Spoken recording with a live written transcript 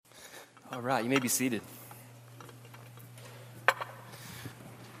All right, you may be seated.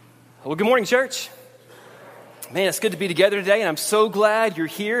 Well, good morning, church. Man, it's good to be together today, and I'm so glad you're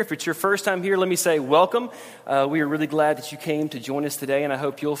here. If it's your first time here, let me say welcome. We are really glad that you came to join us today, and I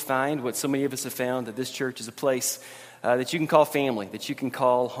hope you'll find what so many of us have found, that this church is a place that you can call family, that you can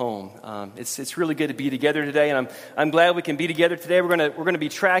call home. It's really good to be together today, and I'm glad we can be together today. We're gonna be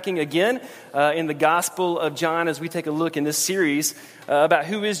tracking again in the Gospel of John as we take a look in this series about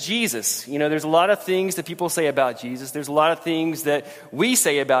who is Jesus. You know, there's a lot of things that people say about Jesus. There's a lot of things that we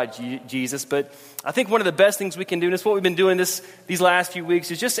say about Jesus, but I think one of the best things we can do, and it's what we've been doing these last few weeks,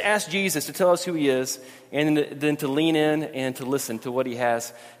 is just to ask Jesus to tell us who he is, and then to lean in and to listen to what he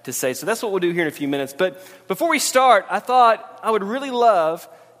has to say. So that's what we'll do here in a few minutes. But before we start, I thought I would really love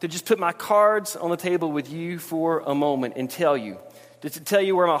to just put my cards on the table with you for a moment and tell you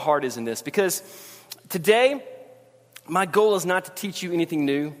where my heart is in this. Because today, my goal is not to teach you anything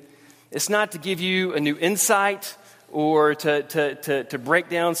new. It's not to give you a new insight or to break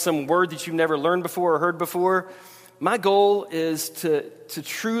down some word that you've never learned before or heard before. My goal is to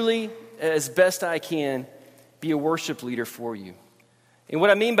truly, as best I can, be a worship leader for you. And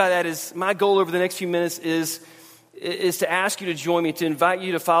what I mean by that is my goal over the next few minutes is to ask you to join me, to invite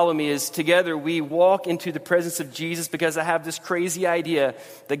you to follow me as together we walk into the presence of Jesus, because I have this crazy idea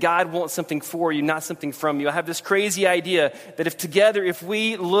that God wants something for you, not something from you. I have this crazy idea that if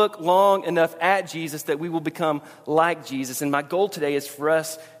we look long enough at Jesus, that we will become like Jesus. And my goal today is for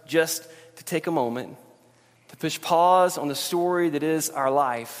us just to take a moment, to push pause on the story that is our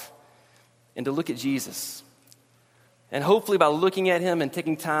life, and to look at Jesus. And hopefully by looking at him and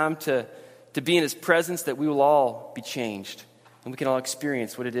taking time to be in his presence, that we will all be changed and we can all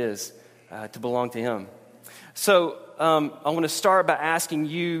experience what it is to belong to him. So I want to start by asking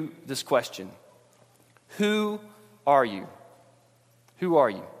you this question. Who are you? Who are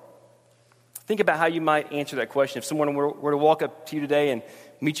you? Think about how you might answer that question. If someone were to walk up to you today and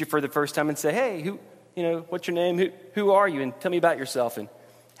meet you for the first time and say, hey, what's your name? Who are you? And tell me about yourself, and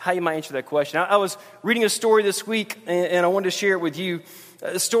how you might answer that question. I was reading a story this week, and I wanted to share it with you.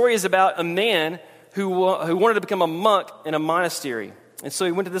 The story is about a man who wanted to become a monk in a monastery. And so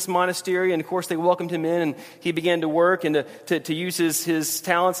he went to this monastery, and of course they welcomed him in, and he began to work and to use his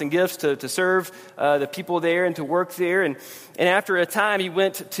talents and gifts to serve the people there and to work there. And after a time, he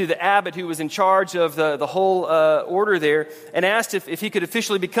went to the abbot who was in charge of the whole order there, and asked if he could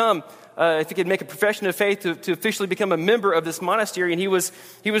officially become, if he could make a profession of faith to officially become a member of this monastery. And he was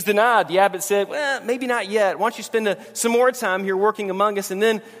denied. The abbot said, well, maybe not yet. Why don't you spend some more time here working among us, and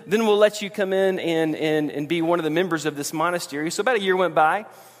then we'll let you come in and be one of the members of this monastery. So about a year went by,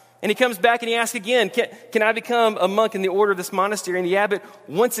 and he comes back and he asks again, can I become a monk in the order of this monastery? And the abbot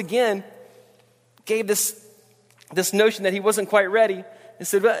once again gave this notion that he wasn't quite ready, and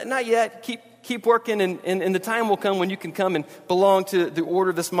said, well, not yet, keep working, and the time will come when you can come and belong to the order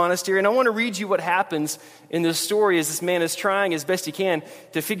of this monastery. And I want to read you what happens in this story as this man is trying as best he can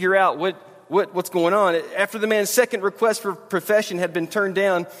to figure out what's going on. After the man's second request for profession had been turned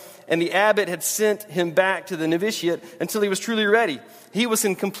down, and the abbot had sent him back to the novitiate until he was truly ready, he was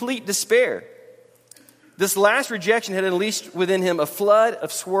in complete despair. This last rejection had unleashed within him a flood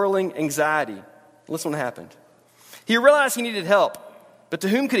of swirling anxiety. Listen what happened. He realized he needed help, but to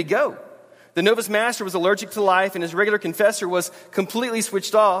whom could he go? The novice master was allergic to life, and his regular confessor was completely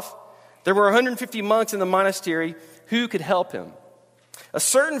switched off. There were 150 monks in the monastery. Who could help him? A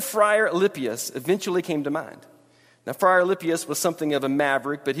certain Friar Alypius eventually came to mind. Now, Friar Alypius was something of a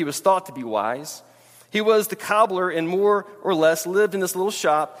maverick, but he was thought to be wise. He was the cobbler and more or less lived in this little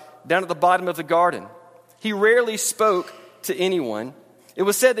shop down at the bottom of the garden. He rarely spoke to anyone. It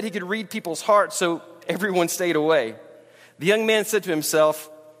was said that he could read people's hearts, so everyone stayed away. The young man said to himself,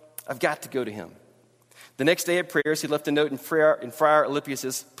 I've got to go to him. The next day at prayers, he left a note in Friar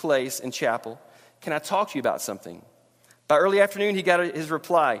Alypius' place in chapel. Can I talk to you about something? By early afternoon, he got his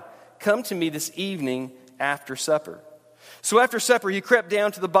reply. Come to me this evening after supper. So after supper, he crept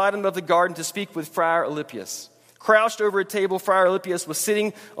down to the bottom of the garden to speak with Friar Alypius. Crouched over a table, Friar Alypius was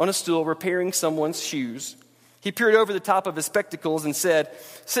sitting on a stool repairing someone's shoes. He peered over the top of his spectacles and said,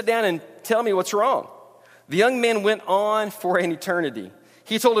 sit down and tell me what's wrong. The young man went on for an eternity.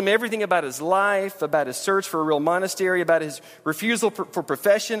 He told him everything about his life, about his search for a real monastery, about his refusal for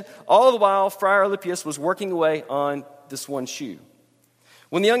profession. All the while, Friar Alypius was working away on this one shoe.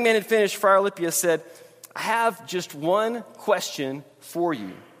 When the young man had finished, Friar Alypius said, I have just one question for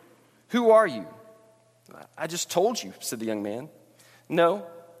you. Who are you? I just told you, said the young man. No.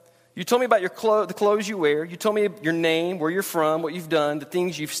 You told me about the clothes you wear. You told me your name, where you're from, what you've done, the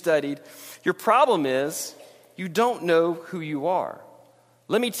things you've studied. Your problem is you don't know who you are.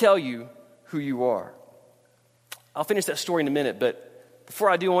 Let me tell you who you are. I'll finish that story in a minute, but before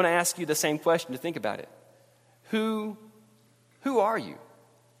I do, I want to ask you the same question to think about it. Who are you?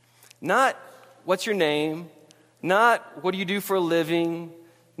 Not what's your name, not what do you do for a living,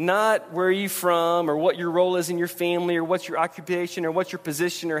 not where are you from or what your role is in your family or what's your occupation or what's your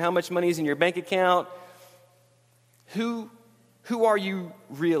position or how much money is in your bank account. Who are you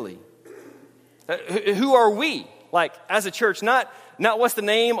really? Who are we? Like as a church, not what's the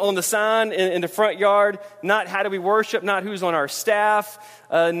name on the sign in the front yard, not how do we worship, not who's on our staff,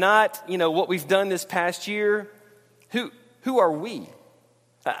 not what we've done this past year. Who are we?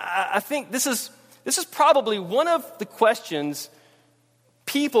 I think this is probably one of the questions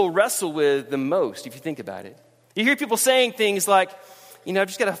people wrestle with the most, if you think about it. You hear people saying things like, I've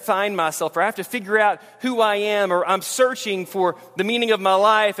just got to find myself, or I have to figure out who I am, or I'm searching for the meaning of my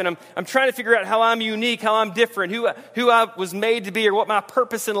life, and I'm trying to figure out how I'm unique, how I'm different, who I was made to be, or what my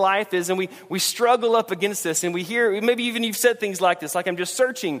purpose in life is, and we struggle up against this, and we hear, maybe even you've said things like this, like I'm just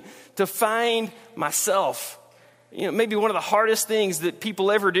searching to find myself. Maybe one of the hardest things that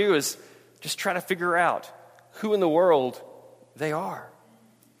people ever do is just try to figure out who in the world they are.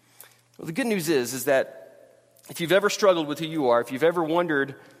 Well, the good news is that if you've ever struggled with who you are, if you've ever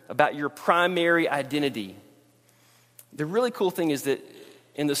wondered about your primary identity, the really cool thing is that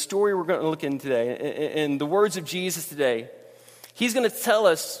in the story we're going to look in today, in the words of Jesus today, he's going to tell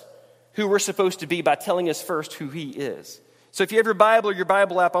us who we're supposed to be by telling us first who he is. So if you have your Bible or your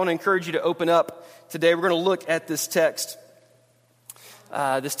Bible app, I want to encourage you to open up today. We're going to look at this text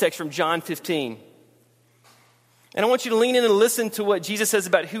from John 15. And I want you to lean in and listen to what Jesus says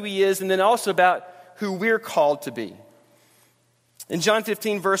about who he is and then also about who we're called to be. In John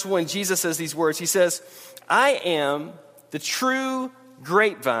 15, verse 1, Jesus says these words. He says, I am the true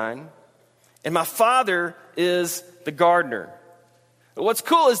grapevine, and my Father is the gardener. But what's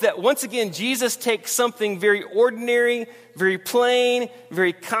cool is that once again, Jesus takes something very ordinary, very plain,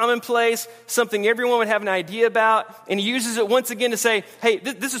 very commonplace, something everyone would have an idea about, and he uses it once again to say, hey,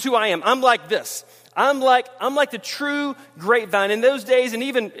 this is who I am. I'm like this. I'm like the true grapevine. In those days, and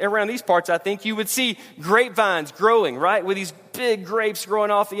even around these parts, I think, you would see grapevines growing, right? With these big grapes growing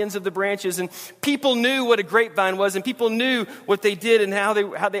off the ends of the branches. And people knew what a grapevine was, and people knew what they did and how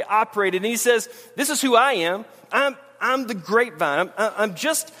they operated. And he says, this is who I am. I'm the grapevine. I'm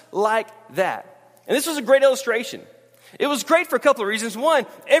just like that. And this was a great illustration. It was great for a couple of reasons. One,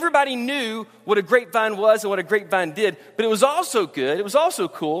 everybody knew what a grapevine was and what a grapevine did, but it was also good, it was also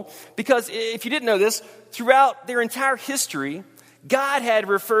cool, because if you didn't know this, throughout their entire history, God had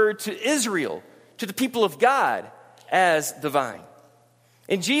referred to Israel, to the people of God, as the vine.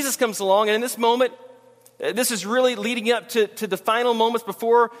 And Jesus comes along, and in this moment, this is really leading up to the final moments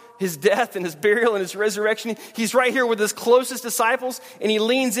before his death and his burial and his resurrection. He's right here with his closest disciples, and he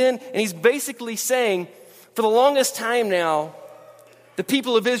leans in, and he's basically saying, for the longest time now, the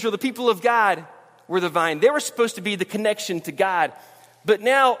people of Israel, the people of God, were the vine. They were supposed to be the connection to God. But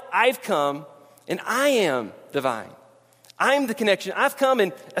now I've come, and I am the vine. I'm the connection. I've come,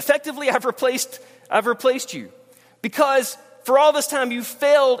 and effectively I've replaced you. Because for all this time you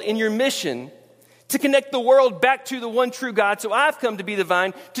failed in your mission to connect the world back to the one true God. So I've come to be the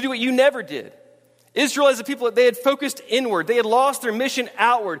vine, to do what you never did. Israel as a people, they had focused inward. They had lost their mission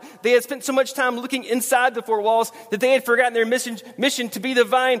outward. They had spent so much time looking inside the four walls that they had forgotten their mission to be the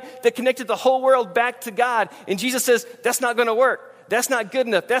vine that connected the whole world back to God. And Jesus says, that's not going to work. That's not good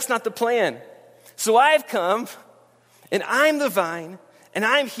enough. That's not the plan. So I've come, and I'm the vine, and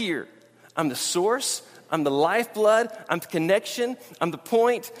I'm here. I'm the source. I'm the lifeblood. I'm the connection. I'm the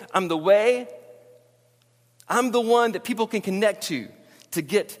point. I'm the way. I'm the one that people can connect to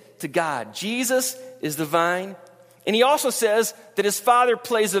get to God. Jesus is the vine. And he also says that his Father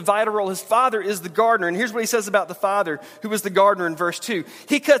plays a vital role. His Father is the gardener. And here's what he says about the Father, who is the gardener in verse 2.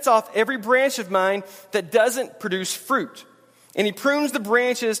 He cuts off every branch of mine that doesn't produce fruit. And he prunes the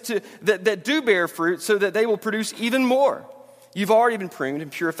branches that do bear fruit so that they will produce even more. You've already been pruned and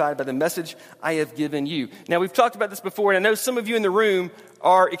purified by the message I have given you. Now, we've talked about this before, and I know some of you in the room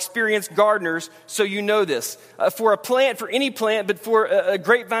are experienced gardeners, so you know this. For a plant, for any plant, but for a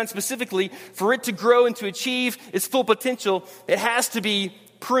grapevine specifically, for it to grow and to achieve its full potential, it has to be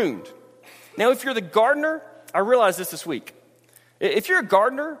pruned. Now, if you're the gardener, I realized this week. If you're a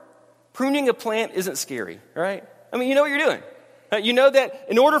gardener, pruning a plant isn't scary, right? I mean, you know what you're doing. You know that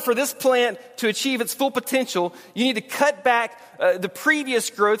in order for this plant to achieve its full potential, you need to cut back the previous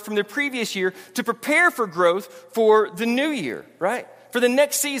growth from the previous year to prepare for growth for the new year, right? For the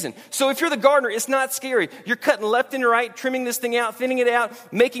next season. So if you're the gardener, it's not scary. You're cutting left and right, trimming this thing out, thinning it out,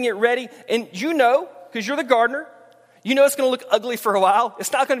 making it ready. And you know, because you're the gardener, You know it's going to look ugly for a while.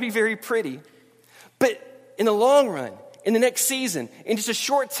 It's not going to be very pretty. But in the long run, in the next season, in just a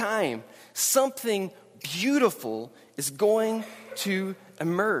short time, something beautiful is going to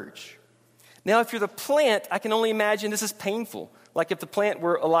emerge. Now, if you're the plant, I can only imagine this is painful. Like if the plant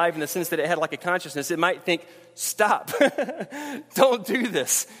were alive in the sense that it had like a consciousness, it might think, stop. Don't do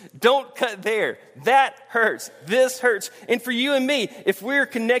this. Don't cut there. That hurts. This hurts. And for you and me, if we're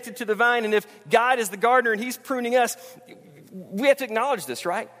connected to the vine and if God is the gardener and he's pruning us, we have to acknowledge this,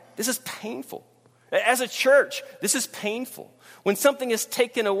 right? This is painful. As a church, this is painful when something is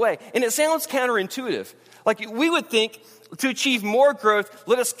taken away. And it sounds counterintuitive. Like we would think to achieve more growth,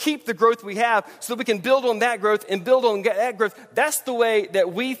 let us keep the growth we have so that we can build on that growth and build on that growth. That's the way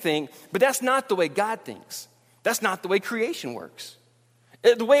that we think, but that's not the way God thinks. That's not the way creation works.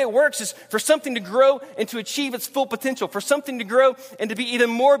 The way it works is for something to grow and to achieve its full potential, for something to grow and to be even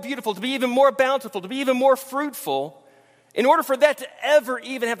more beautiful, to be even more bountiful, to be even more fruitful. In order for that to ever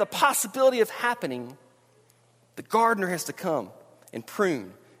even have the possibility of happening, the gardener has to come and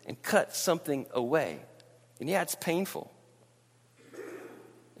prune and cut something away. And yeah, it's painful.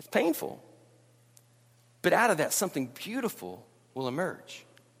 It's painful. But out of that, something beautiful will emerge.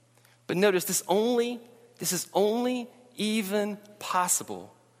 But notice this is only even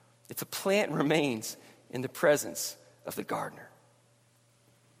possible if the plant remains in the presence of the gardener.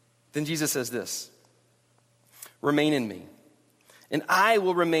 Then Jesus says this, remain in me, and I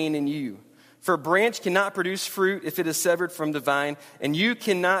will remain in you. For a branch cannot produce fruit if it is severed from the vine, and you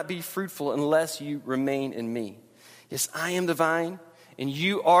cannot be fruitful unless you remain in me. Yes, I am the vine, and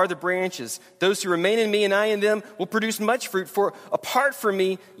you are the branches. Those who remain in me and I in them will produce much fruit, for apart from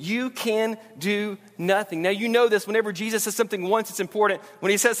me, you can do nothing. Now, you know this. Whenever Jesus says something once, it's important.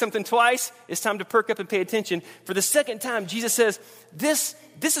 When he says something twice, it's time to perk up and pay attention. For the second time, Jesus says, this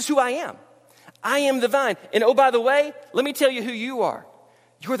is who I am. I am the vine. And oh, by the way, let me tell you who you are.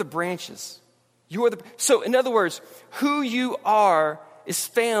 You're the branches. So in other words, who you are is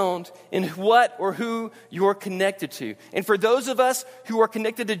found in what or who you're connected to. And for those of us who are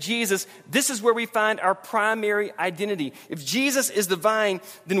connected to Jesus, this is where we find our primary identity. If Jesus is the vine,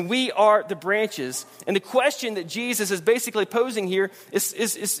 then we are the branches. And the question that Jesus is basically posing here is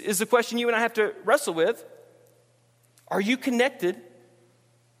the question you and I have to wrestle with. Are you connected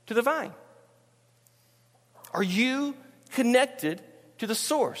to the vine? Are you connected to the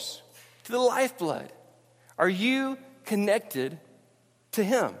source, to the lifeblood? Are you connected to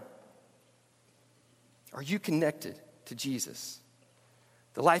him? Are you connected to Jesus?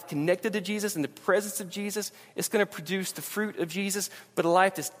 The life connected to Jesus in the presence of Jesus is going to produce the fruit of Jesus, but a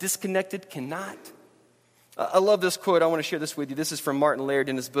life that's disconnected cannot. I love this quote. I want to share this with you. This is from Martin Laird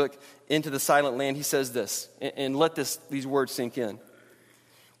in his book, Into the Silent Land. He says this, and let these words sink in.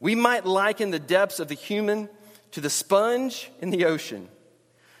 We might liken the depths of the human to the sponge in the ocean.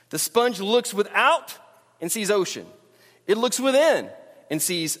 The sponge looks without and sees ocean. It looks within and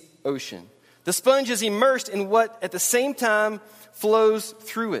sees ocean. The sponge is immersed in what at the same time flows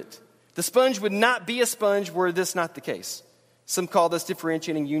through it. The sponge would not be a sponge were this not the case. Some call this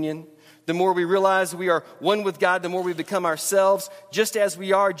differentiating union. The more we realize we are one with God, the more we become ourselves, just as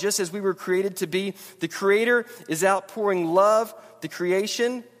we are, just as we were created to be. The Creator is outpouring love. The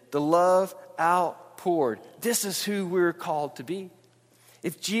creation, the love outpoured. This is who we're called to be.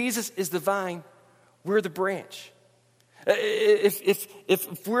 If Jesus is the vine, we're the branch.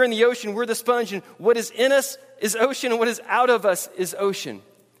 If we're in the ocean, we're the sponge, and what is in us is ocean, and what is out of us is ocean.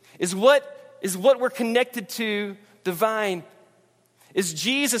 Is what we're connected to the vine? Is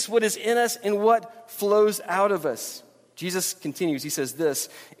Jesus what is in us and what flows out of us? Jesus continues. He says this,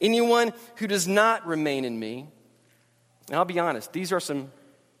 anyone who does not remain in me, and I'll be honest, these are some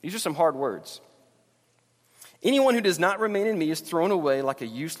hard words. Anyone who does not remain in me is thrown away like a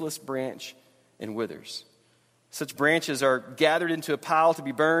useless branch and withers. Such branches are gathered into a pile to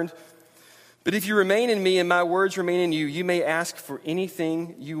be burned. But if you remain in me and my words remain in you, you may ask for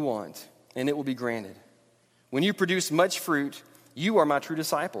anything you want, and it will be granted. When you produce much fruit, you are my true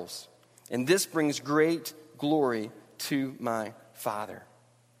disciples, and this brings great glory to my Father.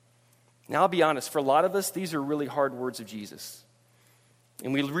 Now, I'll be honest, for a lot of us, these are really hard words of Jesus.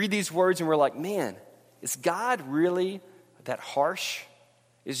 And we read these words and we're like, man, is God really that harsh?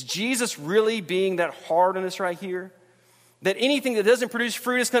 Is Jesus really being that hard on us right here? That anything that doesn't produce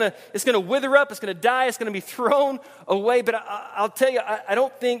fruit is going to wither up, it's going to die, it's going to be thrown away. But I'll tell you, I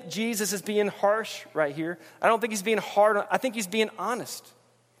don't think Jesus is being harsh right here. I don't think he's being hard. I think he's being honest.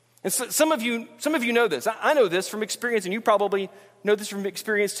 And so, some of you know this. I know this from experience, and you probably know this from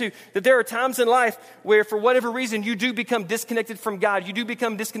experience too, that there are times in life where for whatever reason you do become disconnected from God. You do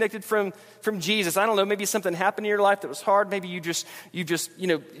become disconnected from Jesus. I don't know, maybe something happened in your life that was hard. Maybe you've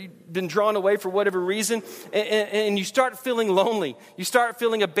been drawn away for whatever reason. And you start feeling lonely. You start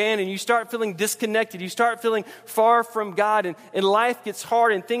feeling abandoned. You start feeling disconnected. You start feeling far from God. And life gets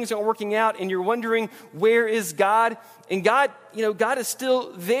hard and things aren't working out. And you're wondering, where is God? And God is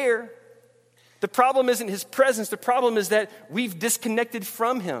still there. The problem isn't his presence. The problem is that we've disconnected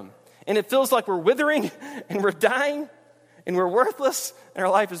from him. And it feels like we're withering and we're dying and we're worthless and our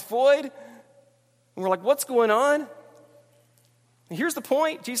life is void. And we're like, what's going on? And here's the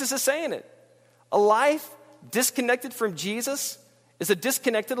point. Jesus is saying it. A life disconnected from Jesus is a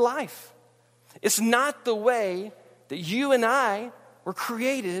disconnected life. It's not the way that you and I were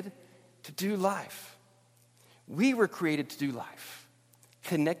created to do life. We were created to do life,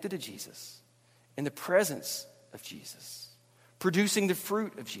 connected to Jesus. In the presence of Jesus, producing the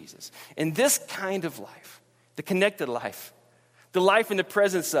fruit of Jesus. And this kind of life, the connected life, the life in the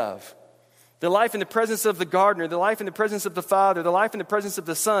presence of, the life in the presence of the gardener, the life in the presence of the Father, the life in the presence of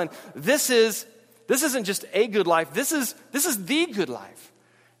the Son, this isn't just a good life, this is the good life.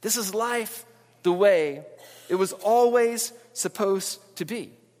 This is life the way it was always supposed to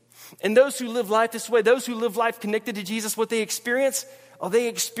be. And those who live life this way, those who live life connected to Jesus, what they experience, they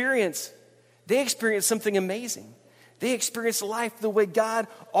experience something amazing. They experience life the way God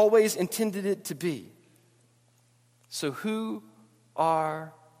always intended it to be. So who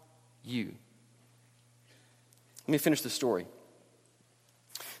are you? Let me finish the story.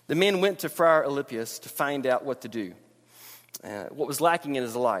 The man went to Friar Alypius to find out what to do. What was lacking in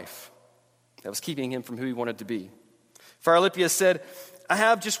his life that was keeping him from who he wanted to be. Friar Alypius said, I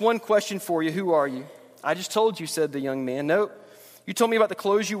have just one question for you. Who are you? I just told you, said the young man. No. You told me about the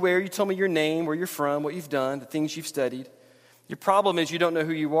clothes you wear. You told me your name, where you're from, what you've done, the things you've studied. Your problem is you don't know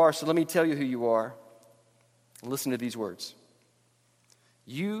who you are, so let me tell you who you are. Listen to these words.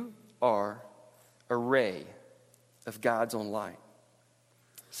 You are a ray of God's own light.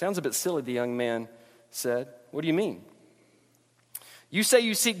 Sounds a bit silly, the young man said. What do you mean? You say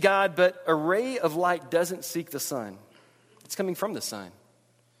you seek God, but a ray of light doesn't seek the sun. It's coming from the sun.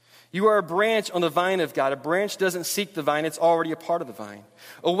 You are a branch on the vine of God. A branch doesn't seek the vine. It's already a part of the vine.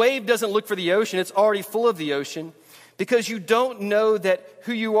 A wave doesn't look for the ocean. It's already full of the ocean. Because you don't know that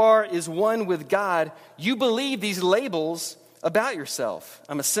who you are is one with God, you believe these labels about yourself.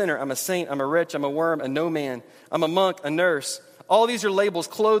 I'm a sinner. I'm a saint. I'm a rich. I'm a worm, a no man. I'm a monk, a nurse. All these are labels,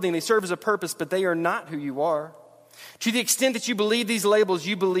 clothing. They serve as a purpose, but they are not who you are. To the extent that you believe these labels,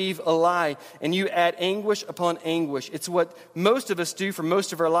 you believe a lie, and you add anguish upon anguish. It's what most of us do for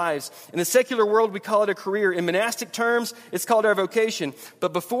most of our lives. In the secular world, we call it a career. In monastic terms, it's called our vocation.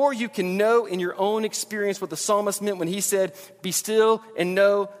 But before you can know in your own experience what the psalmist meant when he said, be still and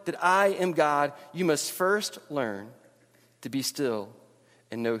know that I am God, you must first learn to be still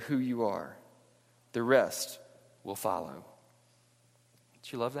and know who you are. The rest will follow.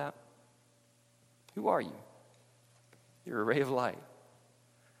 Did you love that? Who are you? You're a ray of light.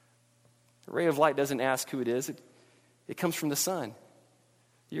 A ray of light doesn't ask who it is. It comes from the sun.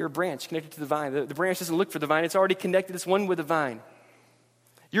 You're a branch connected to the vine. The branch doesn't look for the vine. It's already connected. It's one with the vine.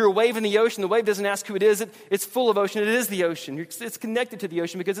 You're a wave in the ocean. The wave doesn't ask who it is. It's full of ocean. It is the ocean. It's connected to the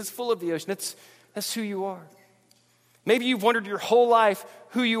ocean because it's full of the ocean. That's who you are. Maybe you've wondered your whole life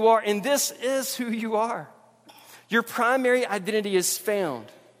who you are, and this is who you are. Your primary identity is found.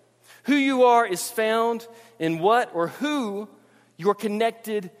 Who you are is found in what or who you're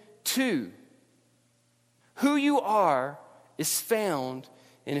connected to. Who you are is found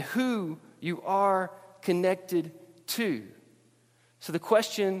in who you are connected to. So the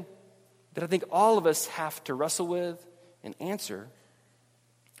question that I think all of us have to wrestle with and answer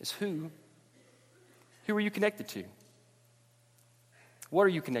is who are you connected to? What are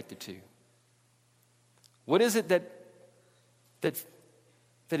you connected to? What is it that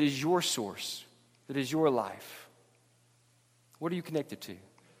is your source, that is your life? What are you connected to?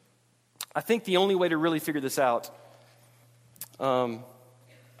 I think the only way to really figure this out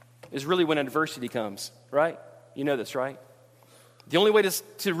is really when adversity comes, right? You know this, right? The only way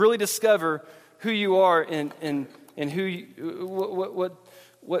to really discover who you are and who you,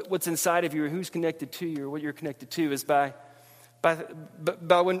 what's inside of you, or who's connected to you, or what you're connected to, is by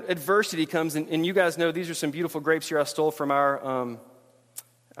when adversity comes. And you guys know these are some beautiful grapes here I stole from our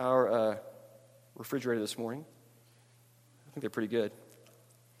refrigerator this morning. I think they're pretty good.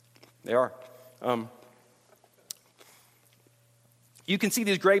 They are. You can see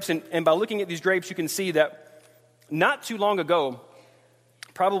these grapes, and by looking at these grapes, you can see that not too long ago,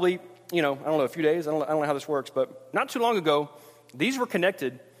 probably, I don't know, a few days, I don't know how this works, but not too long ago, these were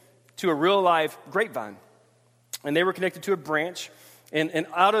connected to a real live grapevine. And they were connected to a branch. And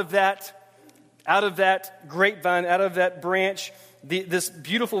out of that grapevine, out of that branch, this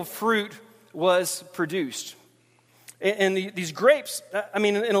beautiful fruit was produced. And these grapes, I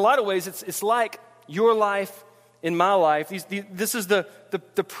mean, in a lot of ways, it's like your life and my life. This is the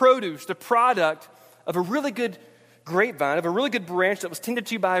produce, the product of a really good grapevine, of a really good branch that was tended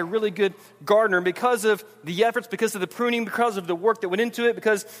to by a really good gardener. And because of the efforts, because of the pruning, because of the work that went into it,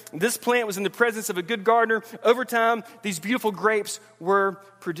 because this plant was in the presence of a good gardener, over time, these beautiful grapes were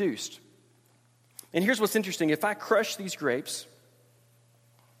produced. And here's what's interesting. If I crush these grapes,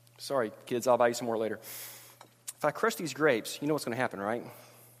 sorry, kids, I'll buy you some more later. If I crush these grapes, you know what's going to happen, right?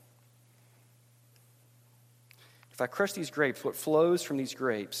 If I crush these grapes, what flows from these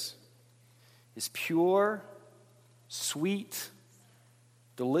grapes is pure, sweet,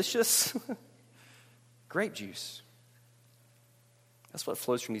 delicious grape juice. That's what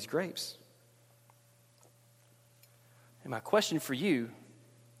flows from these grapes. And my question for you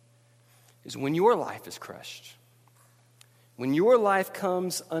is, when your life is crushed, when your life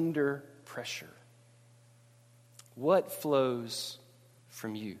comes under pressure, what flows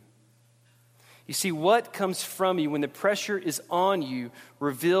from you? You see, what comes from you when the pressure is on you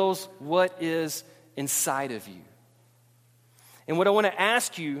reveals what is inside of you. And what I want to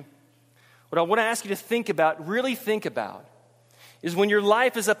ask you to think about, really think about, is when your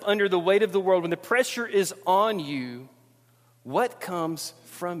life is up under the weight of the world, when the pressure is on you, what comes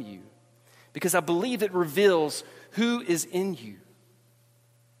from you? Because I believe it reveals who is in you.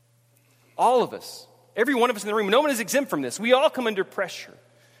 All of us, every one of us in the room, no one is exempt from this. We all come under pressure.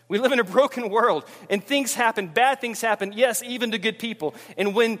 We live in a broken world, and things happen, bad things happen, yes, even to good people.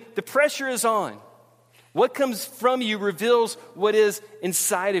 And when the pressure is on, what comes from you reveals what is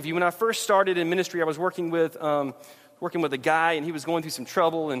inside of you. When I first started in ministry, I was working with a guy, and he was going through some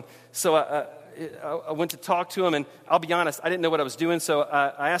trouble, and so I went to talk to him, and I'll be honest, I didn't know what I was doing, so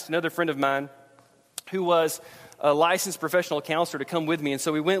I asked another friend of mine who was a licensed professional counselor to come with me. And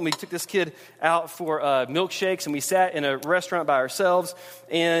so we went and we took this kid out for milkshakes, and we sat in a restaurant by ourselves,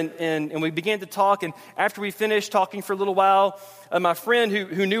 and we began to talk. And after we finished talking for a little while, my friend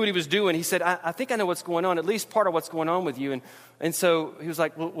who knew what he was doing, he said, I think I know what's going on, at least part of what's going on with you. And so he was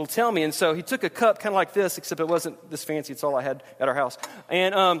like, well, tell me. And so he took a cup kind of like this, except it wasn't this fancy. It's all I had at our house.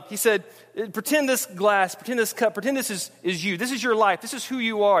 And he said, pretend this glass, pretend this cup, pretend this is you. This is your life. This is who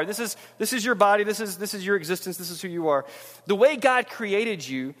you are. This is your body. This is your existence. This is who you are. The way God created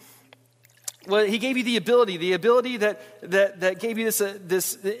you, well, he gave you the ability that gave you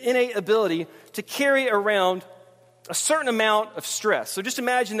this innate ability to carry around a certain amount of stress. So just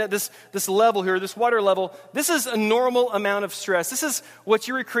imagine that this level here, this water level, this is a normal amount of stress. This is what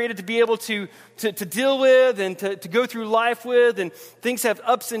you were created to be able to deal with and to go through life with, and things have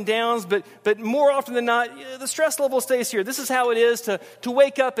ups and downs, but more often than not, the stress level stays here. This is how it is to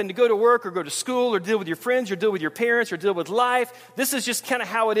wake up and to go to work or go to school or deal with your friends or deal with your parents or deal with life. This is just kind of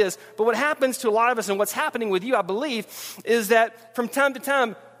how it is. But what happens to a lot of us, and what's happening with you, I believe, is that from time to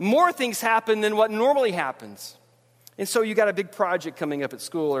time, more things happen than what normally happens. And so you got a big project coming up at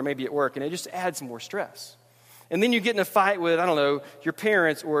school or maybe at work, and it just adds more stress. And then you get in a fight with, I don't know, your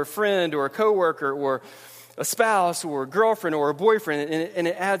parents or a friend or a coworker or a spouse or a girlfriend or a boyfriend, and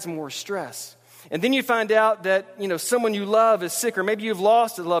it adds more stress. And then you find out that, someone you love is sick, or maybe you've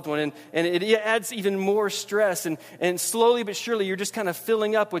lost a loved one, and it adds even more stress. And slowly but surely, you're just kind of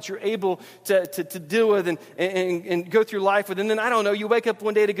filling up what you're able to deal with and go through life with. And then, I don't know, you wake up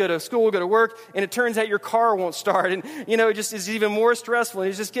one day to go to school, go to work, and it turns out your car won't start. And, it just is even more stressful. And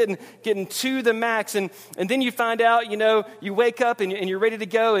it's just getting to the max. And then you find out, you wake up and you're ready to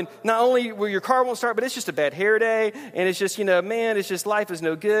go. And not only will your car won't start, but it's just a bad hair day. And it's just, it's just life is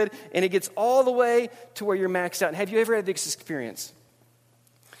no good. And it gets all the way to where you're maxed out. And have you ever had this experience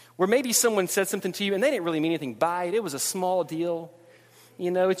where maybe someone said something to you and they didn't really mean anything by it? It was a small deal.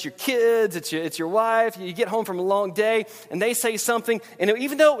 It's your kids, it's your wife. You get home from a long day and they say something, and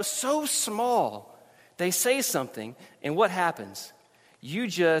even though it was so small, they say something, and what happens? You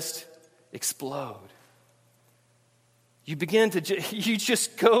just explode. You you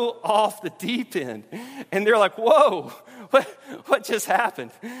just go off the deep end, and they're like, whoa, what just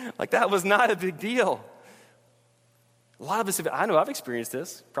happened? Like, that was not a big deal. A lot of us I know I've experienced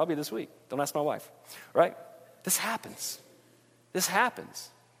this, probably this week. Don't ask my wife, right? This happens.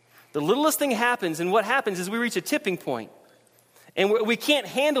 The littlest thing happens, and what happens is we reach a tipping point, and we can't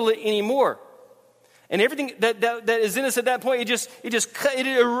handle it anymore. And everything that is in us at that point, it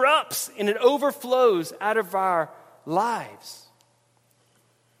erupts and it overflows out of our lives.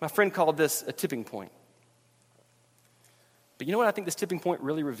 My friend called this a tipping point. But you know what I think this tipping point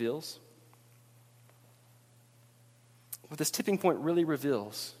really reveals? What this tipping point really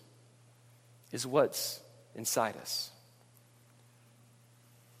reveals is what's inside us.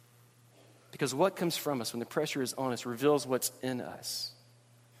 Because what comes from us when the pressure is on us reveals what's in us.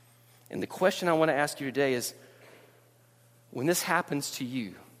 And the question I want to ask you today is, when this happens to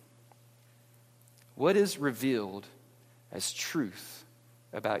you, what is revealed as truth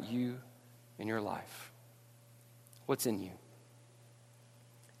about you and your life? What's in you?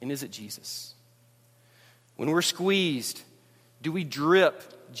 And is it Jesus? When we're squeezed, do we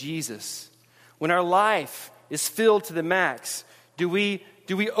drip Jesus? When our life is filled to the max, do we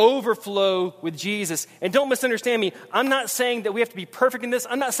overflow with Jesus? And don't misunderstand me. I'm not saying that we have to be perfect in this.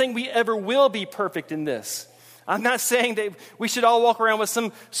 I'm not saying we ever will be perfect in this. I'm not saying that we should all walk around with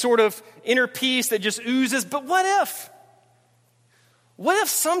some sort of inner peace that just oozes. But what if? What if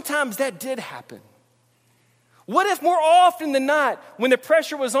sometimes that did happen? What if more often than not, when the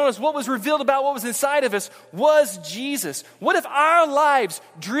pressure was on us, what was revealed about what was inside of us was Jesus? What if our lives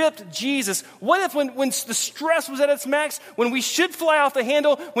dripped Jesus? What if when the stress was at its max, when we should fly off the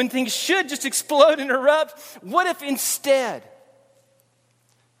handle, when things should just explode and erupt, what if instead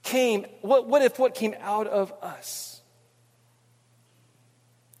what came out of us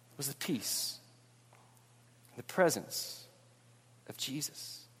was the peace, the presence of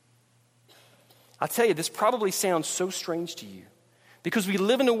Jesus? I'll tell you, this probably sounds so strange to you because we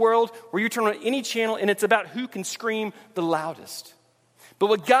live in a world where you turn on any channel and it's about who can scream the loudest. But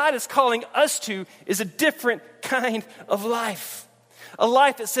what God is calling us to is a different kind of life. A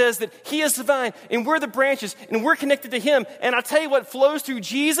life that says that He is the vine and we're the branches and we're connected to Him. And I'll tell you what flows through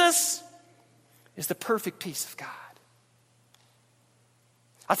Jesus is the perfect peace of God.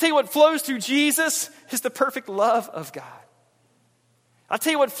 I'll tell you what flows through Jesus is the perfect love of God. I'll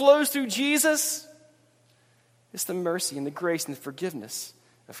tell you what flows through Jesus is the mercy and the grace and the forgiveness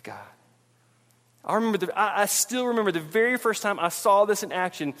of God. I still remember the very first time I saw this in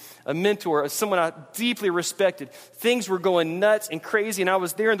action. A mentor, someone I deeply respected. Things were going nuts and crazy, and I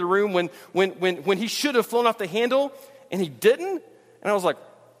was there in the room when he should have flown off the handle, and he didn't. And I was like,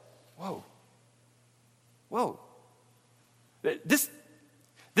 whoa.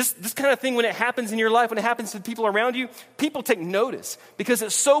 This kind of thing, when it happens in your life, when it happens to the people around you, people take notice because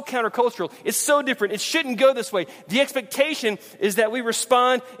it's so countercultural. It's so different. It shouldn't go this way. The expectation is that we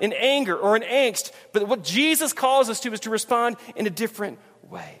respond in anger or in angst. But what Jesus calls us to is to respond in a different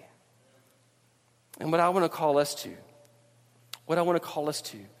way. And what I want to call us to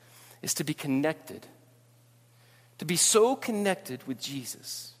is to be connected. To be so connected with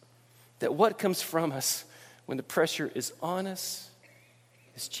Jesus that what comes from us when the pressure is on us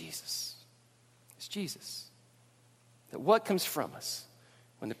is Jesus. It's Jesus. That what comes from us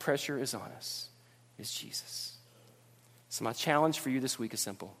when the pressure is on us is Jesus. So my challenge for you this week is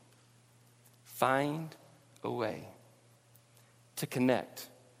simple. Find a way to connect,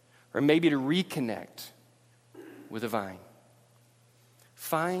 or maybe to reconnect with the vine.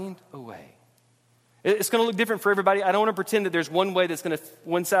 Find a way. It's going to look different for everybody. I don't want to pretend that there's one way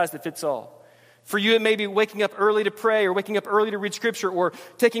one size that fits all. For you, it may be waking up early to pray, or waking up early to read Scripture, or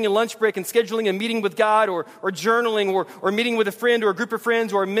taking a lunch break and scheduling a meeting with God, or journaling, or meeting with a friend or a group of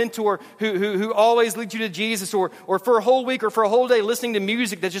friends or a mentor who always leads you to Jesus, or for a whole week or for a whole day listening to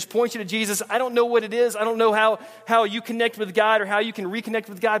music that just points you to Jesus. I don't know what it is. I don't know how you connect with God or how you can reconnect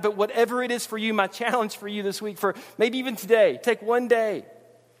with God, but whatever it is for you, my challenge for you this week, for maybe even today, take one day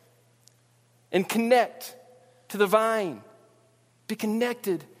and connect to the vine. Be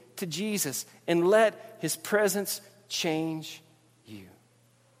connected to Jesus and let His presence change you.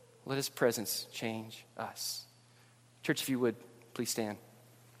 Let His presence change us. Church, if you would, please stand.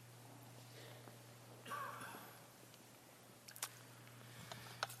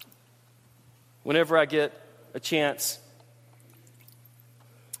 Whenever I get a chance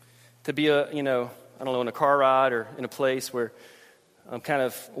to be in a car ride or in a place where I'm kind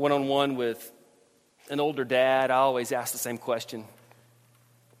of one-on-one with an older dad, I always ask the same question.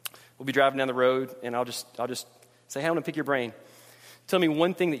 We'll be driving down the road, and I'll just say, hey, I want to pick your brain. Tell me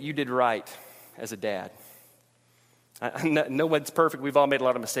one thing that you did right as a dad. No one's perfect. We've all made a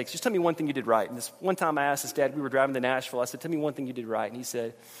lot of mistakes. Just tell me one thing you did right. And this one time I asked this dad, we were driving to Nashville. I said, tell me one thing you did right. And he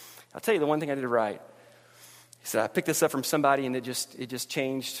said, I'll tell you the one thing I did right. He said, I picked this up from somebody, and it just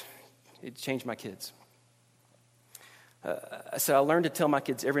changed my kids. So I learned to tell my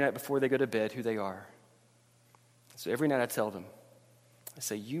kids every night before they go to bed who they are. So every night I tell them, I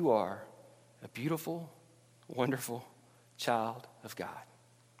say, you are a beautiful, wonderful child of God.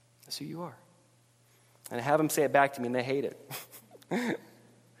 That's who you are. And I have them say it back to me, and they hate it.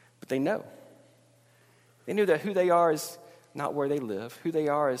 But they know. They know that who they are is not where they live. Who they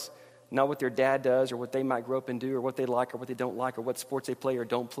are is not what their dad does or what they might grow up and do or what they like or what they don't like or what sports they play or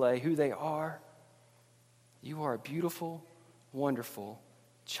don't play. Who they are. You are a beautiful, wonderful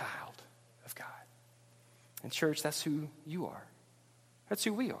child of God. And church, that's who you are. That's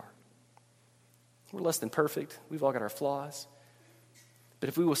who we are. We're less than perfect. We've all got our flaws. But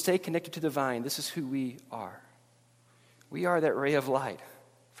if we will stay connected to the vine, this is who we are. We are that ray of light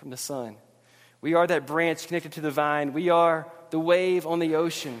from the sun. We are that branch connected to the vine. We are the wave on the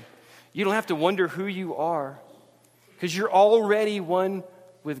ocean. You don't have to wonder who you are because you're already one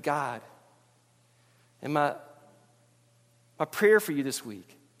with God. And my prayer for you this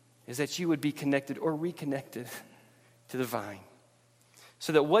week is that you would be connected or reconnected to the vine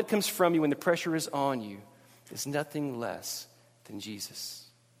so that what comes from you when the pressure is on you is nothing less than Jesus.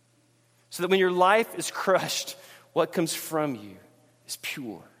 So that when your life is crushed, what comes from you is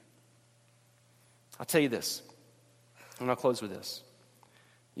pure. I'll tell you this, and I'll close with this.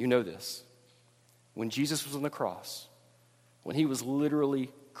 You know this. When Jesus was on the cross, when he was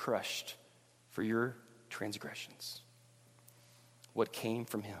literally crushed for your transgressions, what came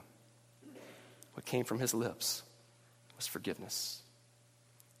from him, what came from his lips was forgiveness.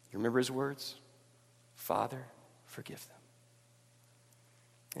 You remember his words? Father, forgive them.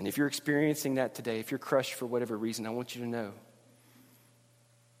 And if you're experiencing that today, if you're crushed for whatever reason, I want you to know.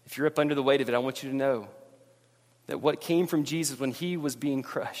 If you're up under the weight of it, I want you to know that what came from Jesus when he was being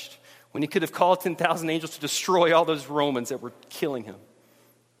crushed, when he could have called 10,000 angels to destroy all those Romans that were killing him,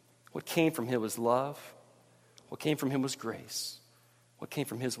 what came from him was love. What came from him was grace. What came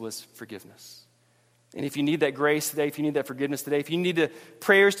from his was forgiveness. And if you need that grace today, if you need that forgiveness today, if you need the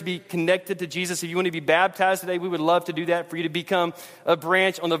prayers to be connected to Jesus, if you want to be baptized today, we would love to do that for you to become a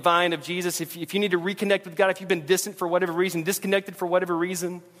branch on the vine of Jesus. If you need to reconnect with God, if you've been distant for whatever reason, disconnected for whatever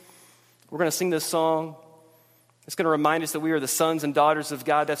reason, we're going to sing this song. It's going to remind us that we are the sons and daughters of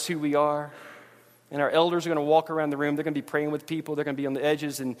God. That's who we are. And our elders are going to walk around the room. They're going to be praying with people. They're going to be on the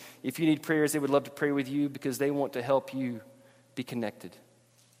edges. And if you need prayers, they would love to pray with you because they want to help you be connected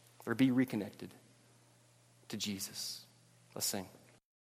or be reconnected to Jesus. Let's sing.